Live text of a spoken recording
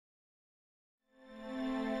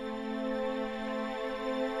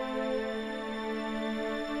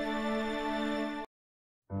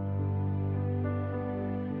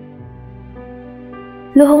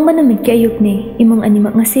Luhongba numitki ayukni imung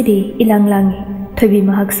animak ngasidi ilang-langi. Thoibi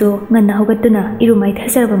mahakso nganna hogattuna irumai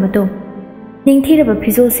thasarba matung. Ningthiraba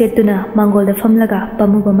phizol setuna mangolda famlaga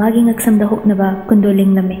pamuba magi ngaksamda hoknaba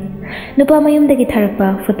kundoling lame. Nupa mayumdagi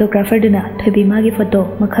tharakpa photographer duna thoibi magi photo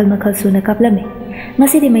makhal suna kaplame.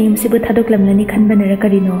 Ngasidi mayum sibu thadoklamlani khanbanara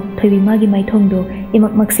karino thoibi magi maithongdo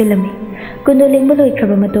imak makselame. Kundoling baloi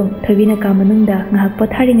kraba matung thoibina kamanungda ngahak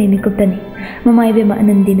potharingai mikuptani. Mamaibe ma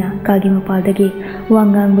Anandina kagi mapaldagi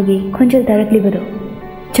wangangbagi khonjal taraklibado.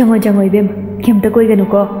 Jango ibem kemta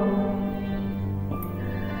koiganuko.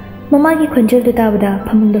 Mamagi khonjal du tabada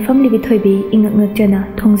phamungda famlibi thoibi ingak ngakjana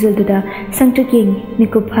thongjal duda sangtrik yengi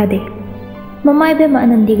mikup phade. Mamaibe ma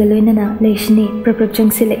Anandiga loinana leishni praprap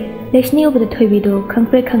changsile. Leishni ubada thoibi do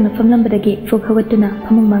khangpre khangna famlambadagi fokhawattuna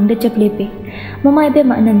phamung mangda chaplepe. Mamaibe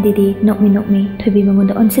ma Anandidi nokmi thoibi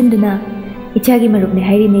mangonda onsinduna ichagi marupne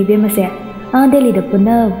hairi nebe mase. Delhi da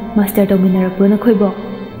punna master dominarapro na khoibo.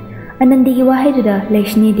 Anandigi wahaiduda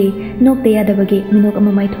Leishni di nok daya dabagi minok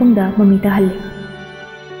amamai thongda mamita halle.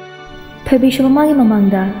 Thoibi shubamagi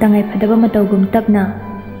mamangda tangai phadaba matawgum tapna.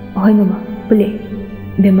 Ahoy mama, pule.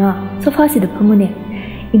 Bema, sofa sida phamune.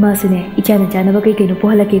 Ima sune ichana chana bagai kaino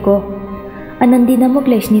pohalake ko. Anandi namuk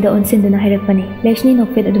Leishni da onsinduna hairakpani. Leishni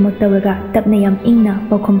nokpet adumak tawraga tapna yam ingna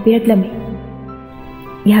paukhom piraklame.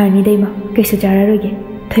 Yarni daima kaisu chararoge.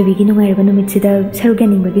 Thoibigi nungairaba numitsida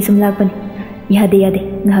saruganingbagi sum lakpani. Yade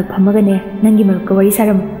ngahak phamagane nangi marupka wari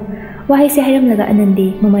saramu. Wahaise hairamlaga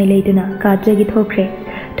Anandi mamai leiduna kadlagi thokre.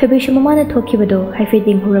 Thoibishu mamana thokhibado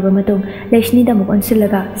haifeding huraba matung Leishni da muk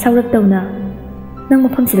onsilaga saurak tawna. Nang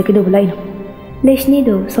maphamsida kidobu laino. Leishni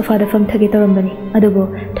do sofa da famthage tawrambani. Adubo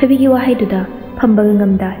thoibigi wahaiduda phambaga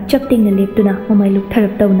ngamda chaptingna leptuna mamai luk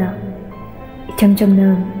tharap tawna.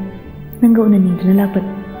 Ichamchamna nanga unaningduna lakpan.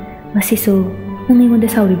 Masiso nang ingonda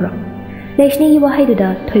sauri bro. Leishni gi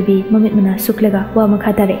wahaiduda thoibi mamit mana suklaga wa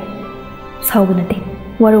makha tare. Saubunate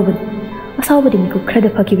warobun. Asaubadi miku khrada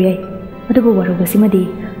phakibe ai. Adubu waroba simadi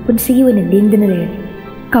punsigi wena lengdana le.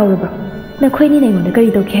 Kaura bro. Na khoini na ingonda kari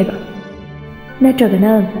to kheba.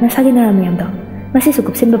 Natragana nasagi naram da. Masi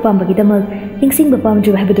sukupsin ba pambagi damal ingsing ba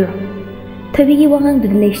pamju habidur. Thoibi gi wangang du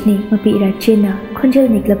Leishni mapi ira chena khonjal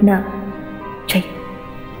niklapna. Chai.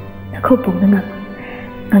 Na khopong na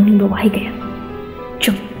nganging ba wahai kaya.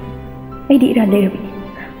 Chum. Aidi ira leirabini.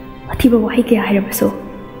 Athiba wahai kaya hairabaso.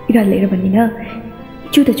 Ira leirabanina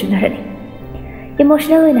ichuda chunarani.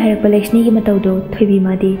 Emotional in hairakpa Leishni gi matawdo thoibi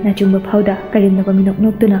madi nachungba phauda karimnaba minok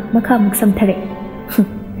noktuna makha maksam thare.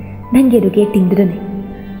 Nange do ge acting dudane.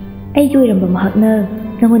 Ai gi oiramba mahakna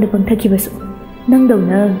nangonda pangthakibasu.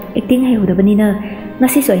 Nangdawna acting haihodabanina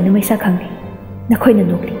ngasi so aina maisa khangni. Nakhoina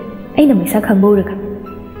nokli. Aina maisa khangbouraga.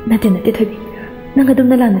 Nate thoibi. Nang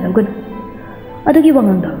adumna lana lawganu. Adugi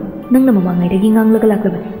wangangda nangna mamangaidagi nganglaga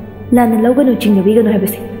laklabani. Lana lawganu chingnabiganu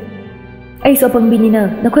haibase. Ai so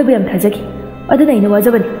pangbinina nakhoi bayam thajaki. Aduna ina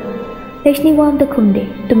wajabani. Leishni wamda khumde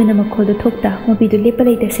tumina makholda thokta mabidu lepa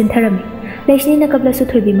leita sintharami. Leishni na kablasu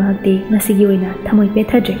thoibi mahakti ngasigi oina thamoi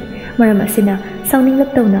pethadre. Maram asina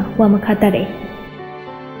sauninglap tawna wa makha tare.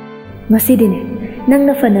 Ngasidine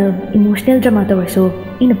nangna fana emotional drama tawraso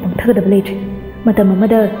ina pangthagadaba leitre. Matam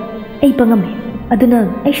amada ai pangame. Aduna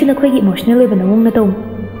aishu nakhoi gi emotional oiba nawongna tawm.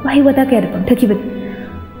 Wahi wata kaya da pangthakibani.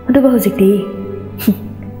 Aduba hojikti.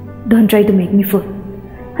 Don't try to make me fool.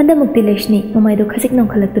 Handa mukti Leishni mamaido khasik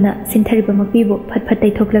nongkhalaktuna sinthariba makbibo phat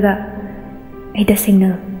tai thoklaga. Aida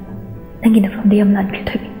singna nangi nafamda yam lankre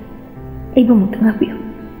thoibi. Aibu mukta ngakbiyo.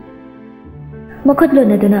 Makhotlo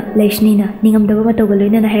naduna Leishni na ningamdaba matawga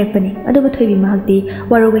loina na hairakpani. Aduba thoibi mahakti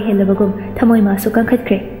waroga helabagum thamoi masu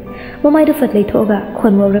kangkhatkre. Mamaido fatlai thoga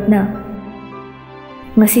khonwa rakna.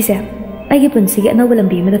 Ngasise aigi punsigi anauba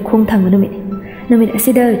lambi amada khong thangba numit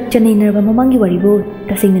asida chanai narba mamangi waribu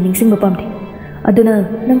tasingna ningsingba pamde. Aduna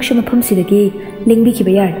nangshu mafamsidagi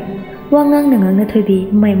lengbikiba yar. Wangang na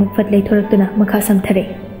thoibi mai mukfat lai thoraktuna makha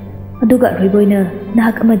samthare. Aduga roiboina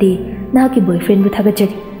nahak amadi nahaki boyfriend bu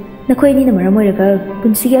thagachari. Nakhoini na maram oiraga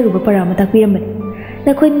punsigi aruba para ama takpirambani.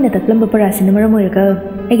 Nakhoini na taklamba para sina maram oiraga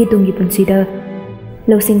aigi tungi punsida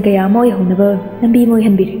losing kaya mo yahnaba lambi mo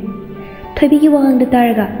hanbiri. Thoibigi wangangda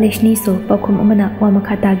taraga Leishni so paukhom amana wa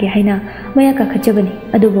makha tage haina maya ka khachabani.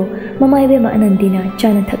 Adubo mamaibe ma Anandina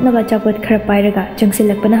chana thaknaba chapot khara pairaga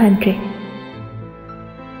changsilakpana hankre.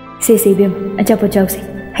 Se bem achapot chawsi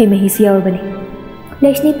hai mahi siyawbani.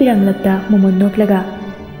 Leishni piranglakta momon noklaga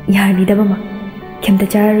yarni da mama kemta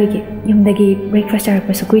chararoge yumdagi breakfast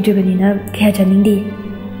charakpa su kuidribani na kya chaningdi.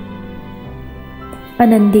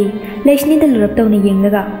 Anandi Leishni da lurap tawna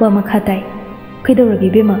yenglaga wa makha tai.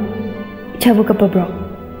 Kaidawragi bema Chabu ka bro.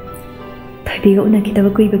 Thoibiga una kitaba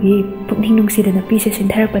kuibagi pukning nungsidana pise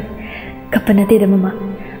sintharpan. Kappa nateda mama.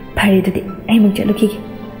 Phare dudi ai mung chatlukhige.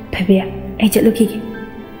 Thoibiya ai chatlukhige.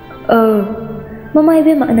 Mama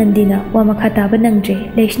ibema Anandina wa makha taba nangdre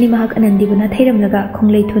Laishni mahak Anandi buna thairamlaga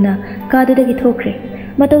khonglei thuna kadudagi thokre.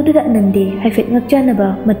 Mataududa Anandi haifet ngakjanaba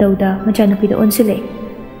matauda machanupida onsile.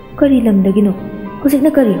 Kari lamdagino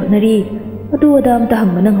hojikna kari hotnari adu wada amta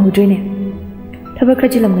hangma nang hodrene. Thabak khara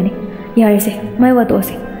chilamgani yarese mai wa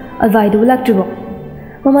tose alvaidu laktribo.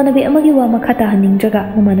 Mamanabi amagi wa makha ta haningdraga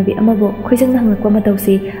mamanabi amabo khoijang hangakwa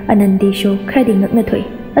matausi Anandi sho khadi ngakna thoi.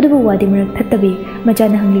 Adubu wadi marak thattabi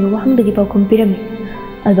machana hangliba wahangdagi paukhum pirami.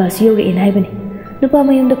 Albasi yore ena haibani. Nupa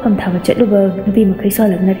mayumda pham thaba chatluba nupi makai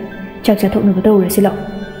salagnari. Chak chathoknaba tawrasi law.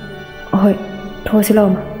 Ahoi, thosi law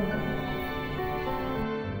ma.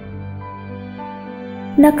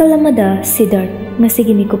 Nakal amada Siddharth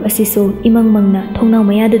ngasigi mikup asiso imang mangna thongnau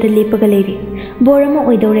mayaduda lepaga leiri. Bor ama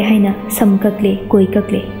oidore haina sam kakle koi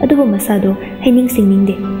kakle adubu masado haining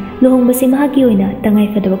singningde. Luhongbasi mahaki oina tangai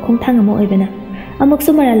fadaba khongthang ama oibana. Amok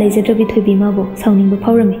sumara laizadrabi thoibi mabo sauningba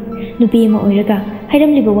phawrami. Nupi ama oiraga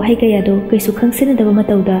hairamliba wahai kayado kaisu khangsinadaba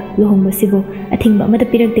matauda luhongbasibu athingba amada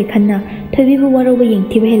pirakte khanna thoibibu waroba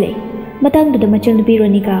yengthiba helai. Matangduda machal nupi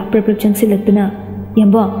Ronika praprap changsilaktuna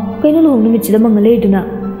yamba kaino luhong numitchida manga leiduna.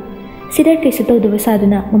 Siddharth kaisu tawdaba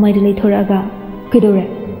saduna mamaidu leithoraga kaidore.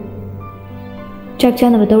 Chak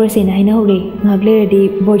chanaba tawrasena haina hore ngak leradi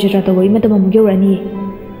borjatra tawai matama mugyawrani.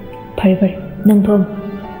 Phare phare nang thom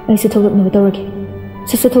aisu thogaknaba tawrake.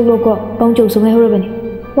 Sasa thogloko pangchau sungai horabani.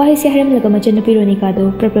 Wahai si haramlaga machanuppi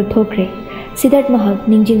Ronikado praprap thokre. Siddharth mahak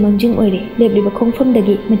ningjing mangjing oire lepliba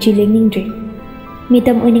khongfamdagi machi lengningdre.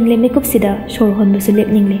 Mitam oiningle mikupsida shor honbasu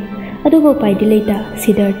lepningle. Adubu paidi leita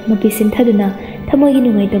Siddharth mapi sinthaduna thamoigi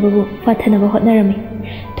nungaitababu fathanaba hotnarami.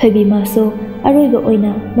 Thoibi maso aroiba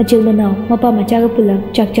oina machil manau mapa machaga pulang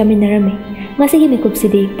chak chaminarami. Ngasigi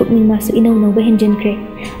mikupsidi pukning masu inaw nauba henjinkre.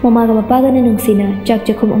 Mamaga mapaga na nungsina chak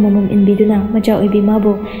chakhum amamam inbiduna macha oibi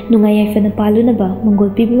mabo nungayay fana palunaba manggol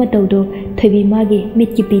pibi matawdo thoibi magi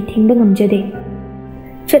mitki pi thingba ngamjade.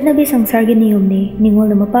 Chatnabi sangsargi niyomni ningol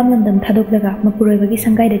na mapamlandam thadoklaga mapuroibagi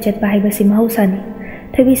sanggaida chatpa haibasi mahausani.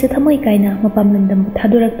 Thoibi sa thamoi kaina mapamlandam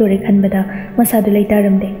thaduraktore khanbada masadu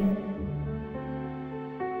leitaramde.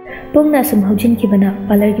 Pongna sum haujinkibana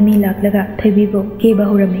palargi mi laklaga thoibibo keba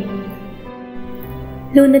horami.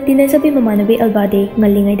 Luna tinasabi mamanabi albade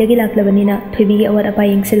ngalingaydagi laklabanina thoibigi awat apa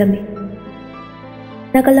yengsilami.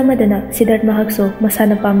 Nakalamadana Siddharth mahakso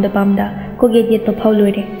masana pamda kogyet paphau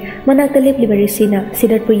loire. Manakta lepliba risina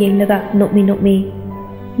Siddharth pu yenglaga nokmi.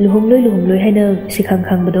 Luhongloi haina sikhang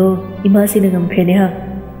bado ima sina ngamprene ha.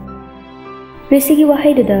 Risigi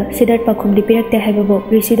wahaiduda Siddharth pakhumdi pirakte haibabo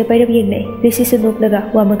risida pairab yenglei. Risi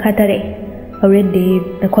sunoklaga wama khatare. Aurende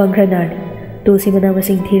nakhwang khranar. To simana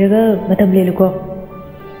masing thiraga matam leluko.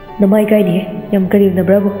 Namai kai ni yam karim na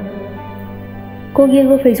bravo.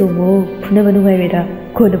 Kogyelbo faizomo phunaba nungaireda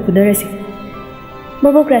khona punarasi.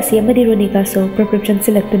 Mabok rasi amadi Ronika so praprap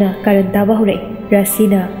changsilaktuna karan taba hore.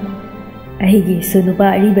 Rasina ahigi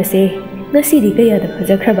sunupa aribase ngasidi kayada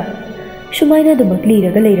phajakraba. Sumaina dumak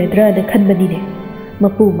liraga leiradra na khanbanine.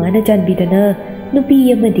 Mapu mana janbidana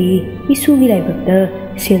nupi amadi isugi laibakta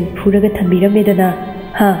sel phuraga thambiramedana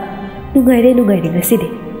ha nungaire ngasidi.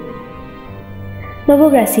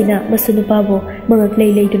 Mabok rasina masunupabo mangak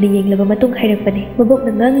lei tuni yenglaba matung hairakpani mabok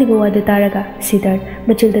na ngangliba wadu taraga Siddharth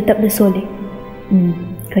machilda tapna sole.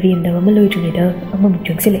 Kariyamdaba maloidrunida amamuk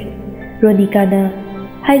changsile. Ronika na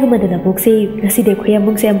haigamadana bokse ngaside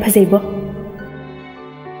khoyambungse am phajaibo.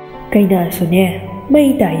 Kaina sune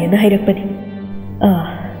mai tayana hairakpani.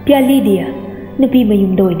 Pyali dia nupi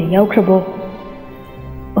mayumda oina yaukrabo.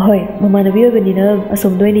 Hoi mamanabi oibanina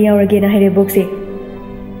asomda oina yauragena haire bokse.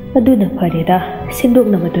 Aduna phareda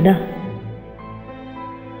sindoknamaduna.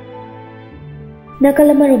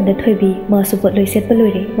 Nakalamaromda thoibi masu potloi setpa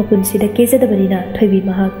loire mapunsida kezadabanina thoibi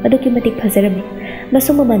mahak aduki matik phajarami.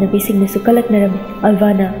 Masung mamanabi singnasu kalaknarami.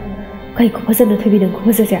 Alvana kai ko phajana thoibi nang ko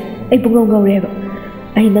phajase ai bungau ngaure heba.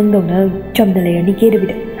 Ai nang dongna chamna lerani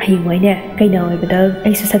kedabida hayingwaine kaina oibada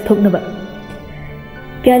ai su sak thoknaba.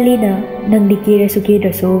 Pyalina nang dikire su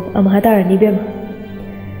kedrasu amhatarani bema.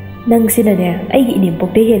 Nang sinane aigi inim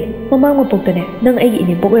pokte hel mamang mapoktane nang aigi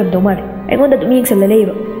inim pok oram dong male aingonda dum yengsalla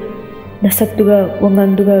leiba nasaktuga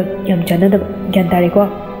wangangduga yam chanadaba gyan tare ko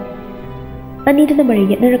ani duna mari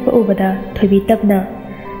yetnarakpa ubada thoibi tapna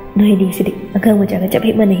nohini sidi agang machaga chap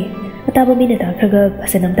hekmane ataba mina ta khraga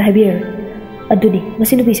phasanam ta habir aduni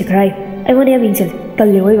masinu bi sakrai aingonda yam yengsal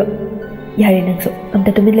talle oiba yare nangso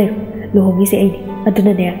amta tumin leiro lohongi se aini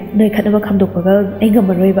aduna ne noi khataba khamdokpaga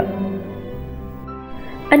aingamarroiba.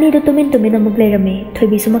 Ani do tumin amuk leirame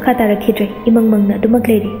thoibi suma khata rakhidre imang mangna dumak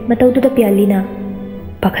leiri mataududa Pyalina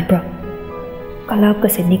pakhat bro kalap ka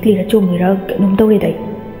se nikli ra chom ra nom tawre dai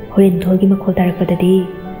horen dhol gi makhol tarak padadi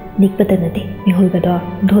nikpata nati mihol gada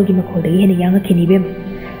dhol gi makhol dagi hena yanga khini bem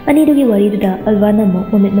ani dugi wari duda alwana mo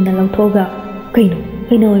moment mana langthoga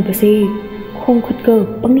kaino oi base khong khut ka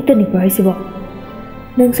pangnika ni pai sibo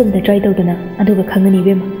nang sum da try tawdana aduga khangani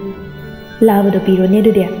bem laba do piro ne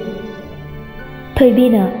du de thoibi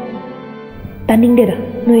na taning de da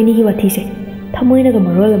noi ni hi wathi se thamoi na ga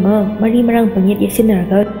marol ma mari marang pangit yesinara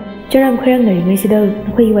ga charang khorang nari ngai sida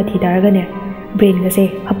khoi wathi daraga ne brain ga se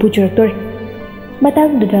hapu churak tor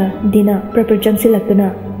matang duda dina proper jangsil lakna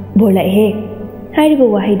bolai he hairibo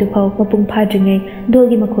wahai du phau mapung phadringai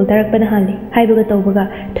dolgi makhol tarak pana hali haibaga tawbaga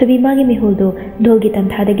thobi magi mihol do dolgi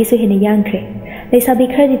tantha dagi su hena yangkhre leisabi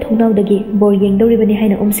khradi thongnaw dagi bor yeng dori bani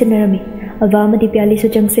haina umsinarami alwa amadi pyali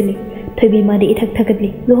su jangsili thobi madi ithak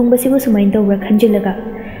thakatli lohong basibu sumain tawra khanjilaga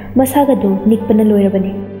masaga do nikpana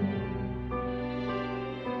loirabani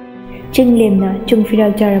Chinglemna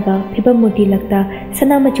chungfiral jaraba phibam murti lakta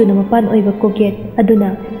sanama chuna mapan oiba koget aduna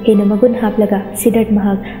hena magun haplaga Siddharth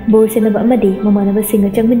mahak bor senaba amadi mamanaba singa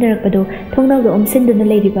changminarakpado thongnaw do omsinduna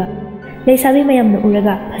leiriba leisabi mayamna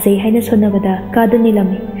uraga phasei haina sonabada kaduni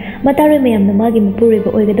lami mataroi mayamna magi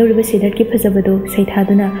mapuriba oigadoriba Siddharth ki phazabado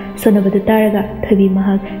saithaduna sonabadu taraga thobi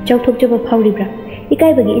mahak chauthokjaba phauribra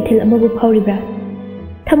ikaibagi ithil amabu phauribra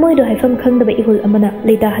thamoi do haifam khangdaba ihul amana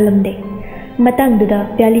leita halamde matang duda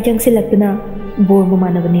pyali jangsilakna bor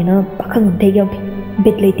mamanabani pakhang amte yawdi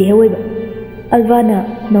bit leite heoiba alwana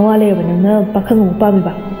nawale banana pakhang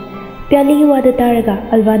upamiba pyali gi wada taraga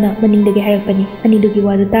alwana maningdagi harakpani ani dugi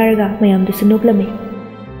wada taraga mayam du sunoklame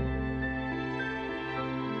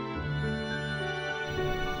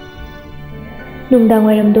nungdang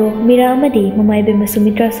wairamdo mira amadi mamai be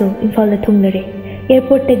masumitra so imphal da thunglare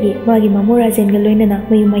airport tagi magi mamora zenga loinana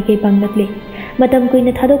mayumai ke panglakle matam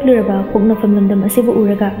kuina thadokhluraba pokna famlamdam asibu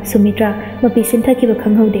uraga Sumitra mapi sinthakiba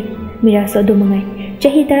khanghaude mira so adumangai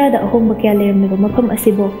chahi tarada ahongba kya leramneba mafam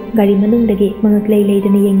asibo gari manungdagi mangaklei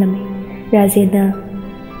leidana yenglame rajena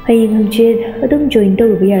hayeng hangchid adum join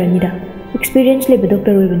tawruba yaranida experience leba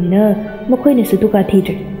doctor oibanina makoina su tuka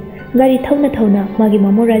thidre gari thawna magi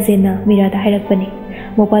mamo rajena mira da hairakpani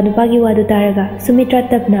mopa nupagi wadu taraga Sumitra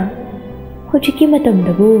tapna hojiki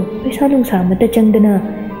matamdabu paisa nungsa mata changdana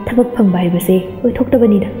tabak phangba haibase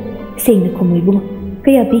oithoktabanida sengna khomoi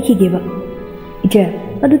kaya pikigeba ije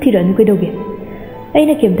adu thiranu kaidoge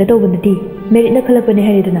aina kemta tawbanati merit na khalapane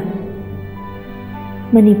hariduna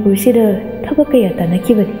manipur sida tabak kaya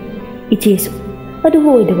tanakibani ichesu adu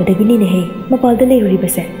boidabadagini ne he mapalda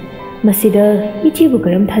leiruribase masida ichebu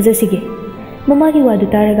karam thajasige mamagi wadu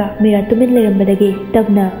taraga mera tumin lerambadagi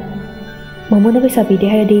tabna mamona paisa pide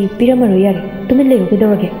haradi piramaro yare tumin leiru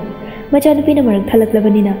kedorage Machanupina marak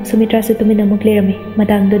thalaklabanina Sumitra su tumina muklerami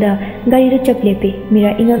matangduda gari ru chaplepe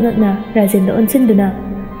mira ingakna Rajendra onsinduna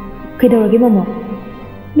kidorage mama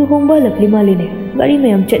luhongba lakli maline gari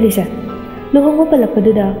mayam chatlisa luhongba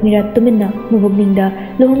palakpaduda mira tumina mubugninda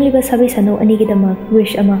luhongliba sabi sano anigidama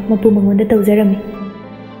wish ama mapu mangonda tawjarami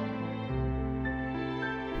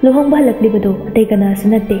luhongba laklibado atay kana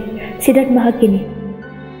sunate Siddharth mahakini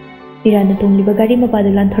Irana tungliba gari mapadu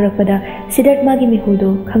lanthorakpada Siddharth magi mihuldo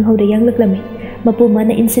khanghauda yanglaklame mapu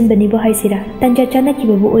mana insin banibo haisira tanja chana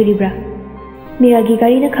kibabu oiribra miragi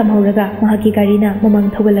gari na khamhauraga mahaki gari na mamang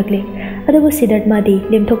thogalakle adugo Siddharth madi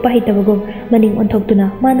lemthokpa haitabagum maning onthoktuna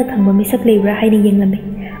mana khangba misak leibra haini yenglame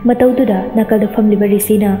mataududa nakalda famliba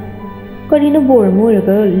risina karina bor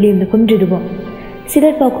moiraga lemna khumdridubo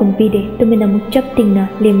Siddharth pa khumpide tumina muk chap tingna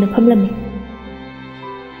lemna phamlame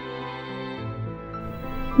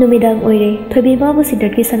Numidang oire thobi mabu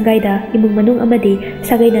Siddharth ki sangaida imung manung amadi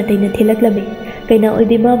sagaina taina thilaklame kaina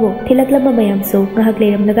oibi mabu thilaklama mayam so ngahak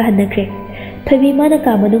leiram laga hannakre thobi mana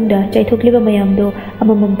ka manungda chaithokliba mayam do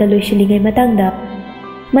amamamta loishilingai matangda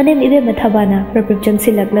manem ibe mathabana praprapchang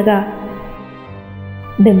silaklaga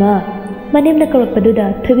bema manem na karakpaduda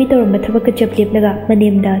thobi toramba thabaka chapleplaga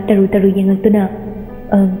manemda taru yengaktuna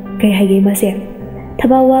kai haige mase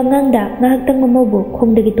Thabawa ngangda ngahaktang mamabu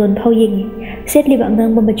khongdagi ton phau yengi setliba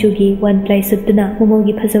angang mamachugi one ply sutuna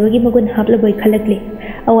mamogi phasabagi magun haplaboi khalakle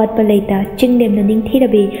awat palaita chinglemna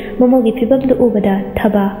ningthirabi mamogi phibamdu ubada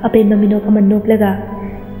thaba apen maminok aman noklaga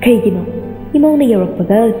kaigino imongna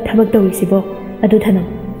yorakpaga thabak tawisibo adu thanam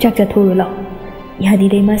chakcha thoru law yani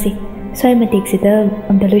dei masi swai matik sida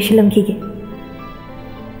amda loisilamkhige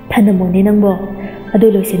thanamone nangbo adu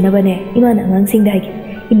loisinabane imana angang singda hage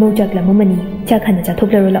imau chakla mamani chakhana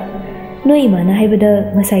chathoklarolo law no imana haibada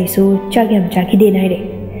ngasai su chagyam chakhide na haire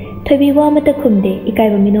thobi wa mata khumde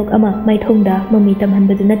ikaiba minok ama maithongda mami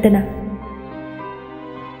tamhanbadu natana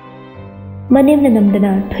manemna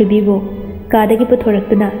namdana thobi bo कादगी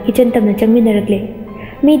पुथोरक्तुना kitchen तमना चंगमिनरक्ले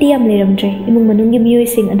मीदी याम लेरमद्रे इमुंग मनुंगी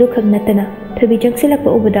मियोइसिंग अदु खक नत्तना थोबी चंगसिलक्पा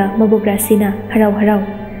उबदा मबुक रासिना हराव हराव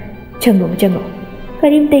चंगो चंगो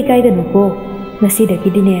करीम तै कायगनुको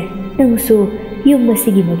ngasidagidiने नंगसु yum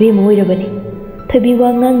मसिगी मबे मोइरबनी थोबी वा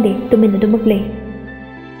ngang Tumin अदुमक्ले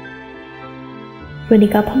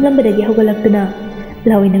Ronika फमलंबदगी हौगलक्तुना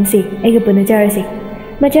लावि नंगसे ऐगा पुना चारसे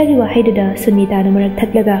मचागी वाहैदुदा सुनीता नमरक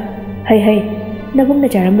थटलगा है नबुंगना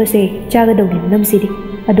चारंबसे चागदौनि नमसिदि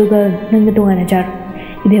अदुगा नंगना तोंगाना चार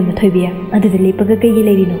इबेम थोइबिया अदुदा लेपगा कईगी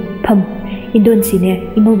लेरिनो फम इंदोनसिने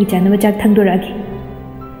इमोगी चानबा चाक थांदोरागी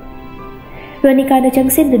रोनिका ना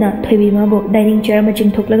चंगसिंदुना थोइबी माबो डाइनिंग चेयर मा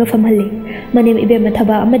चिंगथोकलगा फमहल्ले मनेम इबेम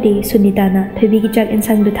थबा अमदि सुनीता ना थोइबी की चाक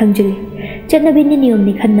इंसांगदु थांजिले चटनबीनि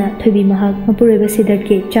नियमनि खन्ना थोइबी महाक मपुरेबा सिदर्ट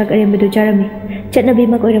के चाक अरेमबदु चारमी चटनबी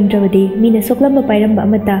मक ओइरमद्रबदि मीना सोकलंबा पाइरंबा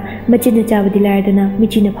अमता मचिना चाबदि लायदना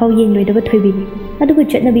मिचिना फाव येंगलोइदबा थोइबीनि अदुबु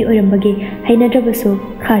चटनबी ओइरंबगे हैनद्रबसु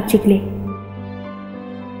खा चिकले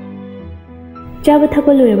चाबा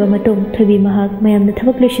थको लोइरबा मतोंग थोइबी महाक मयामना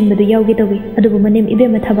थबक लोइसिनबदु यावगे तौबी अदुबु मनेम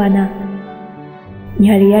इबेम थबाना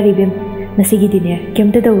यारी यारी बेम नसिगिदिने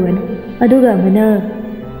केमता तौरनु अदुगा अमना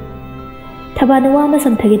थबाना वा मा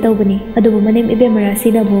समथगे तौबनी अदुबु मनेम इबेम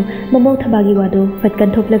रासिनाबु ममौ थबागी वादो फटकन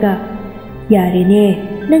थोकलगा यारेने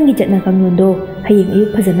नंगी चटना कांगलोंदो हयेंग अयुक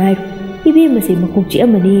फजना हाइरो इबेम मसे मकोकची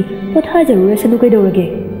अमनी पोथाजरुरसनु कैदौरगे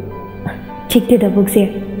चिकते दबुकसे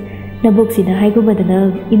नबुकसिना हाइगुमदना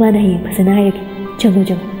इमाना हयेंग फजना हाइरगे चंगो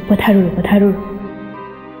चंगो पोथारुरो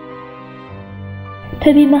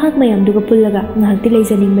Thoibi महाक मयामदुगा पुल्लगा ngahakti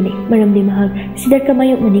leijanimbani maramdi mahak sidarka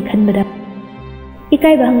mayokmani khanbada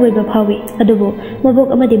ikaiba hangloiba phawi adubo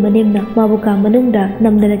mabok amadi manemna mabuka manungda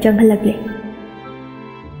namdana changhalakle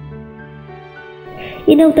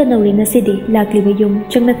inauta nauri ngasidi lakliba yum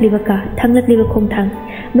changlakliba ka thanglakliba khongthang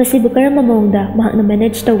masibu karama mawngda mahakna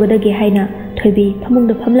manage tawgadagi haina Thoibi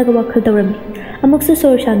फमुंगदा फमलगा वाखल तौरमी अमुकसु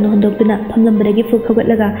सोर शांगनो हंदोक्तुना फमलंबदगी फुक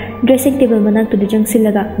खगतलगा dressing table मनाक्तुदा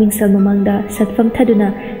जंगसिलगा मिंसल ममांगदा सतफम थदुना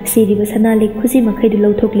सिरिबा सनाले खुसी मखैदु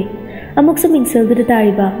लौथोकले अमुकसु मिंसलदुदा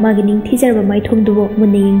तारिबा मागी निंगथीजरबा माइथोंदुबो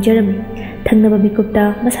मुन्ने यिंगजरमी थंगनबा मिकुप्ता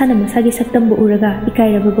मसाना मसागी सक्तंबो उरगा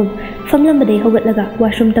इकाइरबगुम फमलंबदे हौगतलगा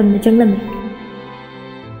washroom तमना चंगलमी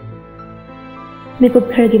मेकुप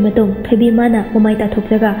खरगी मतोंग थोइबी माना ममाई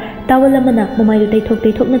ताथोकलगा towel अमना ममाइदु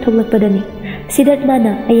तैथोकना थोकलकपदनी सिदत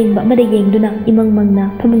माना अयेंगबा अमदा येंगदुना among मंगना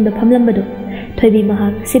फमुंगदा फमलंबदो थोइबी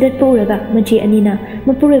महाक सिदत पुरगा मची अनिना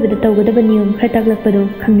मपुरेबदा तौगदबा नियम खर ताकलकपदो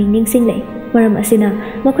खंगनिंग निंगसिंगले मरम असिना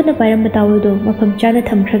मखुना पायरंबा तावलदो मफम चाना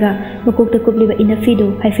थमखरगा मकोकता कुपलिबा इनफीदो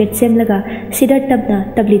हाइफेट सेमलगा सिदत तबना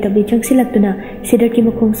तबली चंगसिलक्तुना सिदत की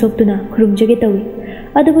मखोंग सोक्तुना खुरुमजगे तौई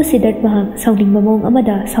अदुबु सिदत महाक साउनिंग ममोंग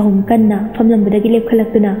अमदा साहुम कन्ना फमलंबदगी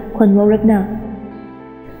लेपखलक्तुना खोनवरकना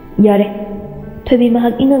यारे थोइबी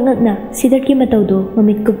महाक इंगंगना सिदत की मतौदो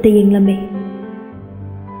ममित कुपता येंगलमे